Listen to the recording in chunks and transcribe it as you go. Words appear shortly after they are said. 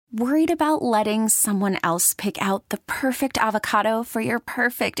Worried about letting someone else pick out the perfect avocado for your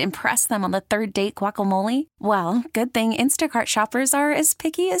perfect impress them on the third date guacamole? Well, good thing Instacart shoppers are as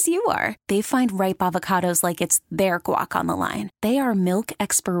picky as you are. They find ripe avocados like it's their guac on the line. They are milk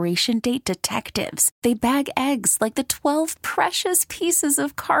expiration date detectives. They bag eggs like the 12 precious pieces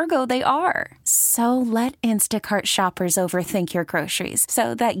of cargo they are. So let Instacart shoppers overthink your groceries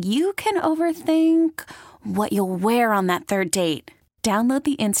so that you can overthink what you'll wear on that third date. Download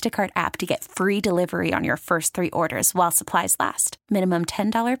the Instacart app to get free delivery on your first 3 orders while supplies last. Minimum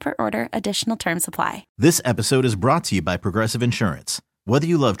 $10 per order. Additional terms apply. This episode is brought to you by Progressive Insurance. Whether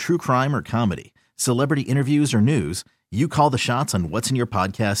you love true crime or comedy, celebrity interviews or news, you call the shots on what's in your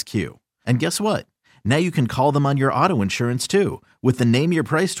podcast queue. And guess what? Now you can call them on your auto insurance too with the Name Your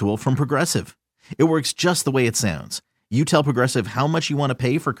Price tool from Progressive. It works just the way it sounds. You tell Progressive how much you want to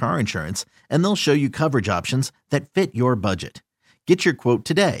pay for car insurance, and they'll show you coverage options that fit your budget. Get your quote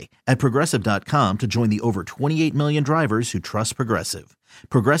today at Progressive.com to join the over 28 million drivers who trust Progressive.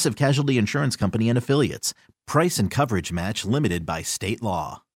 Progressive Casualty Insurance Company and Affiliates. Price and coverage match limited by state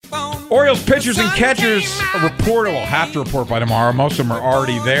law. Orioles pitchers and catchers will have to report by tomorrow. Most of them are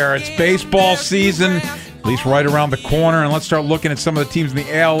already there. It's baseball season, at least right around the corner. And let's start looking at some of the teams in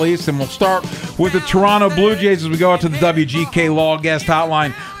the AL East. And we'll start with the Toronto Blue Jays as we go out to the WGK Law Guest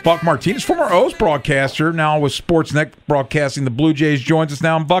Hotline. Buck Martinez, former O's broadcaster, now with Sportsnet broadcasting the Blue Jays, joins us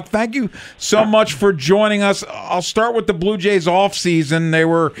now. And Buck, thank you so much for joining us. I'll start with the Blue Jays offseason.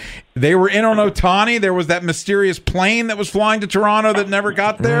 They were in on Ohtani. There was that mysterious plane that was flying to Toronto that never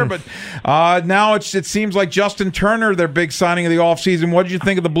got there. But now it seems like Justin Turner, their big signing of the offseason. What did you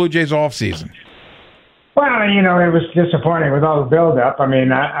think of the Blue Jays offseason? Well, it was disappointing with all the buildup. I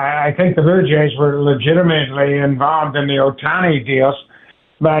mean, I think the Blue Jays were legitimately involved in the Ohtani deals.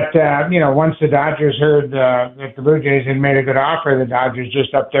 But, once the Dodgers heard that the Blue Jays had made a good offer, the Dodgers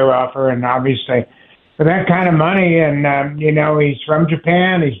just upped their offer. And obviously, for that kind of money, and, he's from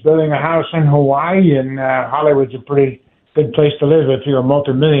Japan, he's building a house in Hawaii, and Hollywood's a pretty good place to live if you're a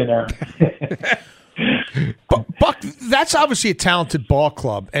multimillionaire. Buck, that's obviously a talented ball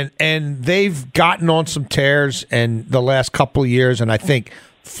club, and they've gotten on some tears in the last couple of years, and I think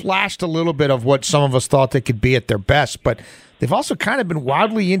flashed a little bit of what some of us thought they could be at their best, but they've also kind of been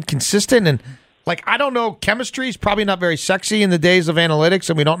wildly inconsistent, and I don't know, chemistry is probably not very sexy in the days of analytics,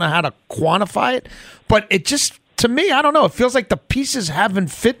 and we don't know how to quantify it, but it just, to me, I don't know, it feels like the pieces haven't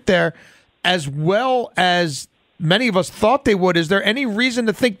fit there as well as many of us thought they would. Is there any reason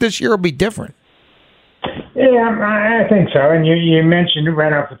to think this year will be different? Yeah, I think so. And you mentioned it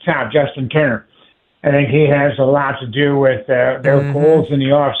right off the top, Justin Turner. I think he has a lot to do with their goals in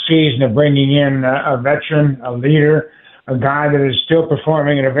the off season of bringing in a veteran, a leader, a guy that is still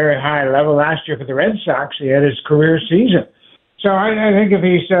performing at a very high level. Last year for the Red Sox, he had his career season. So I think if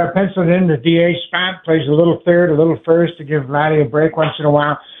he's penciled in the DA spot, plays a little third, a little first to give Vladdy a break once in a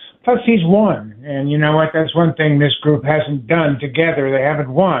while. Plus, he's won. And you know what? That's one thing this group hasn't done together. They haven't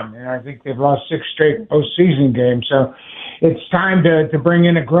won. And I think they've lost 6 straight postseason games. So it's time to bring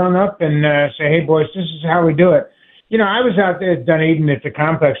in a grown-up and say, hey, boys, this is how we do it. I was out there at Dunedin at the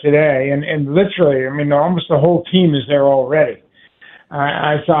complex today, and literally, almost the whole team is there already.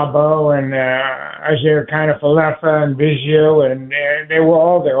 I saw Bo and Ajay kind of Falefa and Biggio, and they were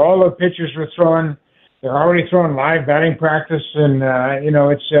all there. All the pitchers were throwing. They're already throwing live batting practice, and,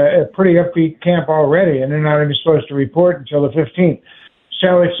 it's a pretty upbeat camp already, and they're not even supposed to report until the 15th.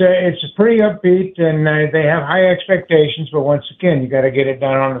 So it's pretty upbeat, and they have high expectations, but once again, you got to get it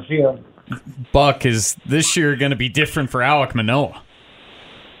done on the field. Buck, is this year going to be different for Alek Manoah?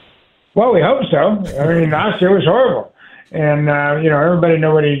 Well, we hope so. Last year was horrible. And, everybody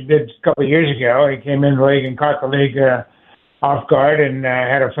knew what he did a couple of years ago. He came in the league and caught the league off guard and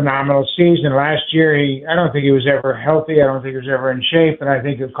had a phenomenal season. Last year, I don't think he was ever healthy. I don't think he was ever in shape, and I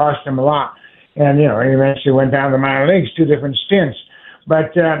think it cost him a lot. And, he eventually went down to the minor leagues, 2 different stints.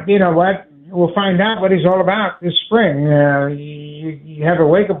 But you know what? We'll find out what he's all about this spring. You have a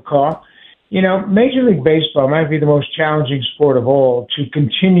wake-up call. Major League Baseball might be the most challenging sport of all to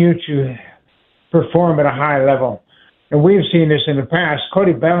continue to perform at a high level. And we've seen this in the past.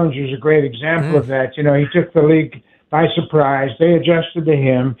 Cody Bellinger is a great example of that. He took the league by surprise. They adjusted to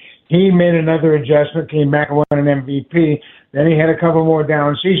him. He made another adjustment, came back and won an MVP. Then he had a couple more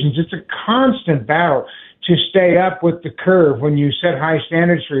down seasons. It's a constant battle to stay up with the curve when you set high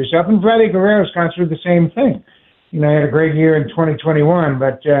standards for yourself. And Vladdy Guerrero's gone through the same thing. He had a great year in 2021,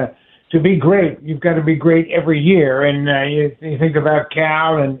 but to be great, you've got to be great every year. And you think about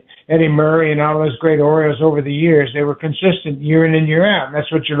Cal and Eddie Murray and all those great Orioles over the years. They were consistent year in and year out, and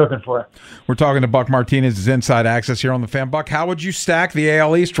that's what you're looking for. We're talking to Buck Martinez' Inside Access here on the Fan. Buck, how would you stack the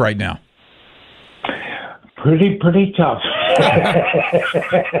AL East right now? Pretty tough.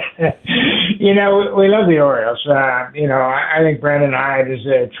 We love the Orioles. I think Brandon Hyde is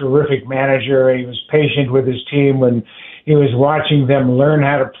a terrific manager. He was patient with his team when he was watching them learn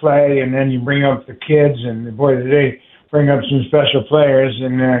how to play, and then you bring up the kids, and boy, did they bring up some special players,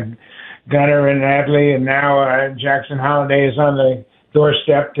 and Gunnar and Adley, and now Jackson Holliday is on the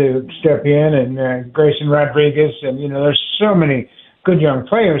doorstep to step in, and Grayson Rodriguez, and there's so many good young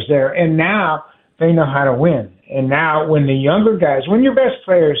players there, and now they know how to win. And now when the younger guys, when your best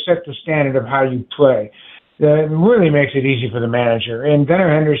players set the standard of how you play, it really makes it easy for the manager. And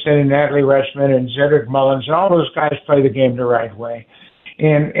Gunnar Henderson and Natalie Rutschman and Cedric Mullins, all those guys play the game the right way.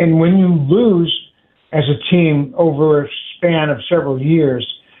 And when you lose as a team over a span of several years,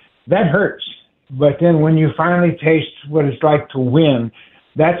 that hurts. But then when you finally taste what it's like to win,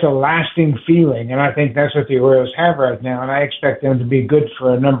 that's a lasting feeling. And I think that's what the Orioles have right now. And I expect them to be good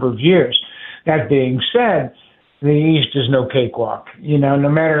for a number of years. That being said, the East is no cakewalk. No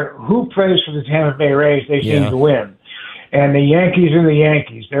matter who plays for the Tampa Bay Rays, they seem to win. And the Yankees are the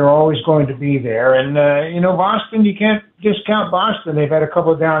Yankees. They're always going to be there. And, Boston, you can't discount Boston. They've had a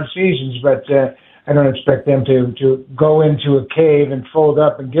couple of down seasons, but I don't expect them to go into a cave and fold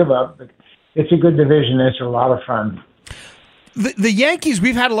up and give up. But it's a good division. It's a lot of fun. The Yankees,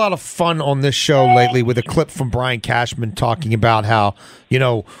 we've had a lot of fun on this show lately with a clip from Brian Cashman talking about how,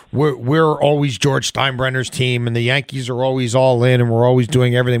 we're always George Steinbrenner's team and the Yankees are always all in and we're always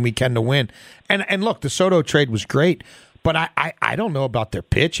doing everything we can to win. And look, the Soto trade was great, but I don't know about their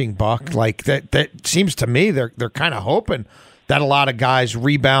pitching, Buck. Like that seems to me they're kind of hoping that a lot of guys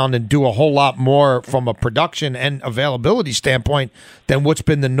rebound and do a whole lot more from a production and availability standpoint than what's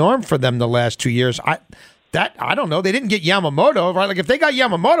been the norm for them the last 2 years. I don't know. They didn't get Yamamoto, right? Like, if they got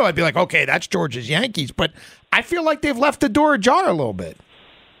Yamamoto, I'd be like, okay, that's George's Yankees. But I feel like they've left the door ajar a little bit.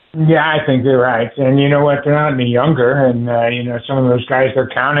 Yeah, I think you're right. And you know what? They're not any younger. And, some of those guys they're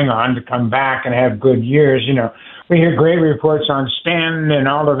counting on to come back and have good years. We hear great reports on Stanton and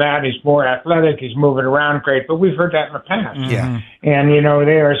all of that. He's more athletic. He's moving around great. But we've heard that in the past. Yeah. And,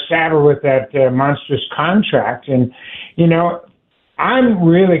 they are saddled with that monstrous contract. And, I'm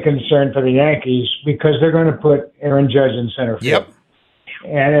really concerned for the Yankees because they're going to put Aaron Judge in center field. Yep.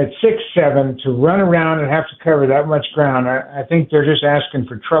 And at 6'7", to run around and have to cover that much ground, I think they're just asking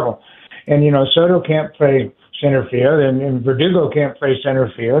for trouble. And, Soto can't play center field, and Verdugo can't play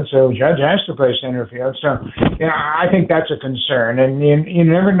center field, so Judge has to play center field. So, I think that's a concern. And you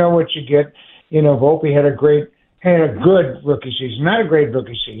never know what you get. Volpe had a good rookie season, not a great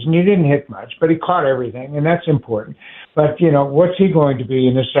rookie season. He didn't hit much, but he caught everything, and that's important. But, what's he going to be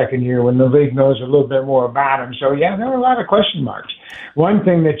in his second year when the league knows a little bit more about him? So, there are a lot of question marks. One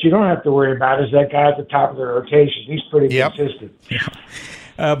thing that you don't have to worry about is that guy at the top of the rotation. He's pretty consistent.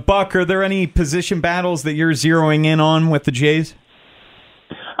 Buck, are there any position battles that you're zeroing in on with the Jays?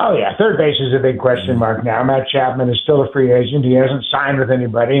 Oh, yeah. Third base is a big question mark now. Matt Chapman is still a free agent. He hasn't signed with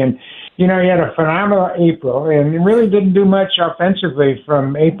anybody. And, he had a phenomenal April and really didn't do much offensively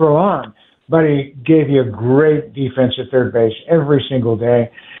from April on. But he gave you a great defense at third base every single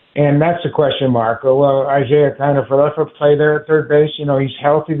day. And that's a question mark. Oh, well, Isaiah kind of play there at third base. He's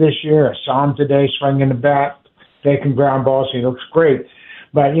healthy this year. I saw him today swinging the bat, taking ground balls. He looks great.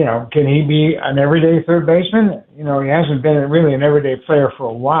 But, can he be an everyday third baseman? He hasn't been really an everyday player for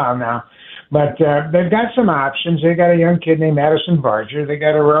a while now. But they've got some options. They got a young kid named Addison Barger. They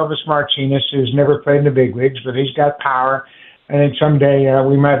got a Elvis Martinez who's never played in the big leagues, but he's got power. I think someday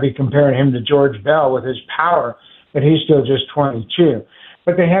we might be comparing him to George Bell with his power, but he's still just 22.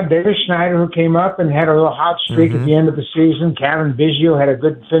 But they have David Schneider, who came up and had a little hot streak at the end of the season. Kevin Biggio had a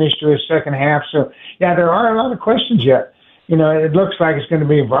good finish to his second half. So, there are a lot of questions yet. It looks like it's going to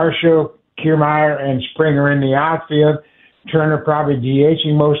be Varsho, Kiermaier, and Springer in the outfield. Turner probably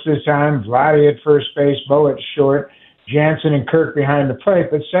DHing most of the time. Vladdy at first base, Bo at short. Jansen and Kirk behind the plate.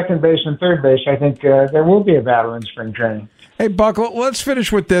 But second base and third base, I think there will be a battle in spring training. Hey, Buck, let's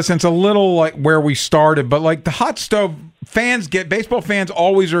finish with this. And it's a little like where we started, but like the hot stove baseball fans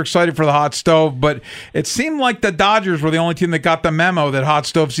always are excited for the hot stove, but it seemed like the Dodgers were the only team that got the memo that hot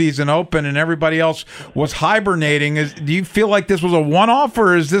stove season opened and everybody else was hibernating. Do you feel like this was a one-off,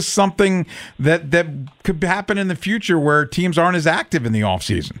 or is this something that could happen in the future where teams aren't as active in the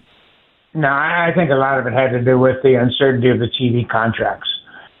offseason? No, I think a lot of it had to do with the uncertainty of the TV contracts.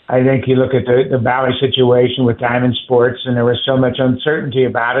 I think you look at the Valley situation with Diamond Sports, and there was so much uncertainty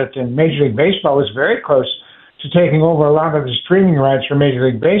about it. And Major League Baseball was very close to taking over a lot of the streaming rights for Major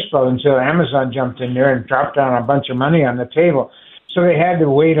League Baseball until Amazon jumped in there and dropped down a bunch of money on the table. So they had to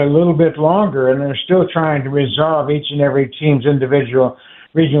wait a little bit longer, and they're still trying to resolve each and every team's individual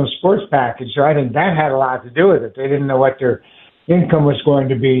regional sports package. So I think that had a lot to do with it. They didn't know what their income was going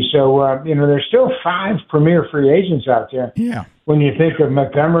to be. So, there's still 5 premier free agents out there. Yeah. When you think of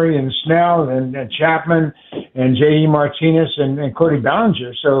Montgomery and Snell and Chapman and J.D. Martinez and Cody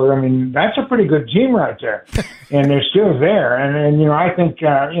Bellinger. So, that's a pretty good team right there. And they're still there. And I think,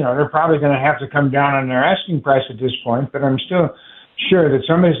 they're probably going to have to come down on their asking price at this point. But I'm still sure that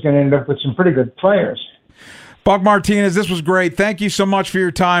somebody's going to end up with some pretty good players. Buck Martinez, this was great. Thank you so much for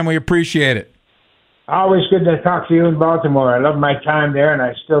your time. We appreciate it. Always good to talk to you in Baltimore. I love my time there, and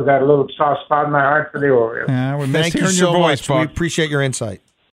I still got a little soft spot in my heart for the Orioles. We miss Thank you hearing so your voice, much. Buck. We appreciate your insight.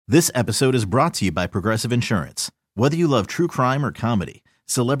 This episode is brought to you by Progressive Insurance. Whether you love true crime or comedy,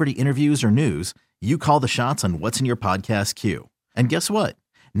 celebrity interviews or news, you call the shots on what's in your podcast queue. And guess what?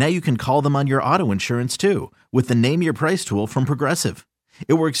 Now you can call them on your auto insurance too with the Name Your Price tool from Progressive.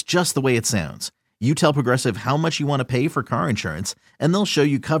 It works just the way it sounds. You tell Progressive how much you want to pay for car insurance, and they'll show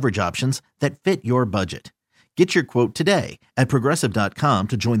you coverage options that fit your budget. Get your quote today at Progressive.com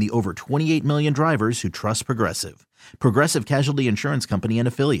to join the over 28 million drivers who trust Progressive. Progressive Casualty Insurance Company and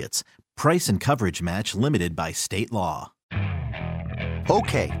Affiliates. Price and coverage match limited by state law.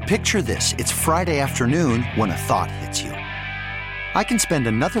 Okay, picture this. It's Friday afternoon when a thought hits you. I can spend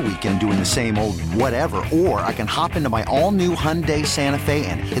another weekend doing the same old whatever, or I can hop into my all-new Hyundai Santa Fe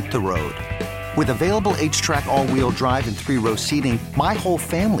and hit the road. With available H-Track all-wheel drive and 3-row seating, my whole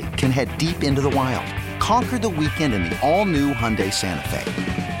family can head deep into the wild. Conquer the weekend in the all-new Hyundai Santa Fe.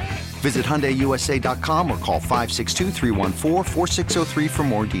 Visit HyundaiUSA.com or call 562-314-4603 for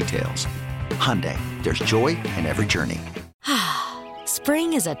more details. Hyundai, there's joy in every journey.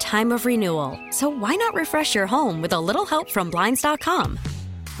 Spring is a time of renewal, so why not refresh your home with a little help from Blinds.com?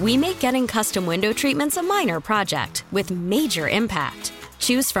 We make getting custom window treatments a minor project with major impact.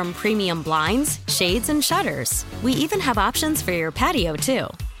 Choose from premium blinds, shades, and shutters. We even have options for your patio, too.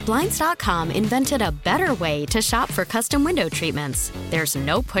 Blinds.com invented a better way to shop for custom window treatments. There's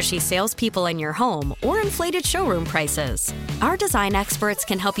no pushy salespeople in your home or inflated showroom prices. Our design experts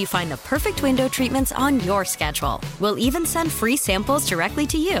can help you find the perfect window treatments on your schedule. We'll even send free samples directly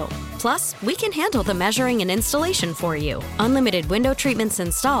to you. Plus, we can handle the measuring and installation for you. Unlimited window treatments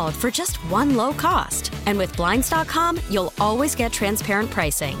installed for just one low cost. And with Blinds.com, you'll always get transparent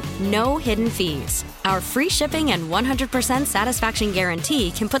pricing. No hidden fees. Our free shipping and 100% satisfaction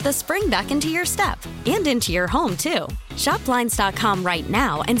guarantee can put the spring back into your step and into your home, too. Shop Blinds.com right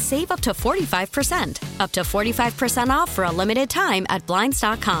now and save up to 45%. Up to 45% off for a limited time at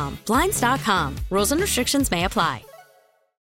Blinds.com. Blinds.com. Rules and restrictions may apply.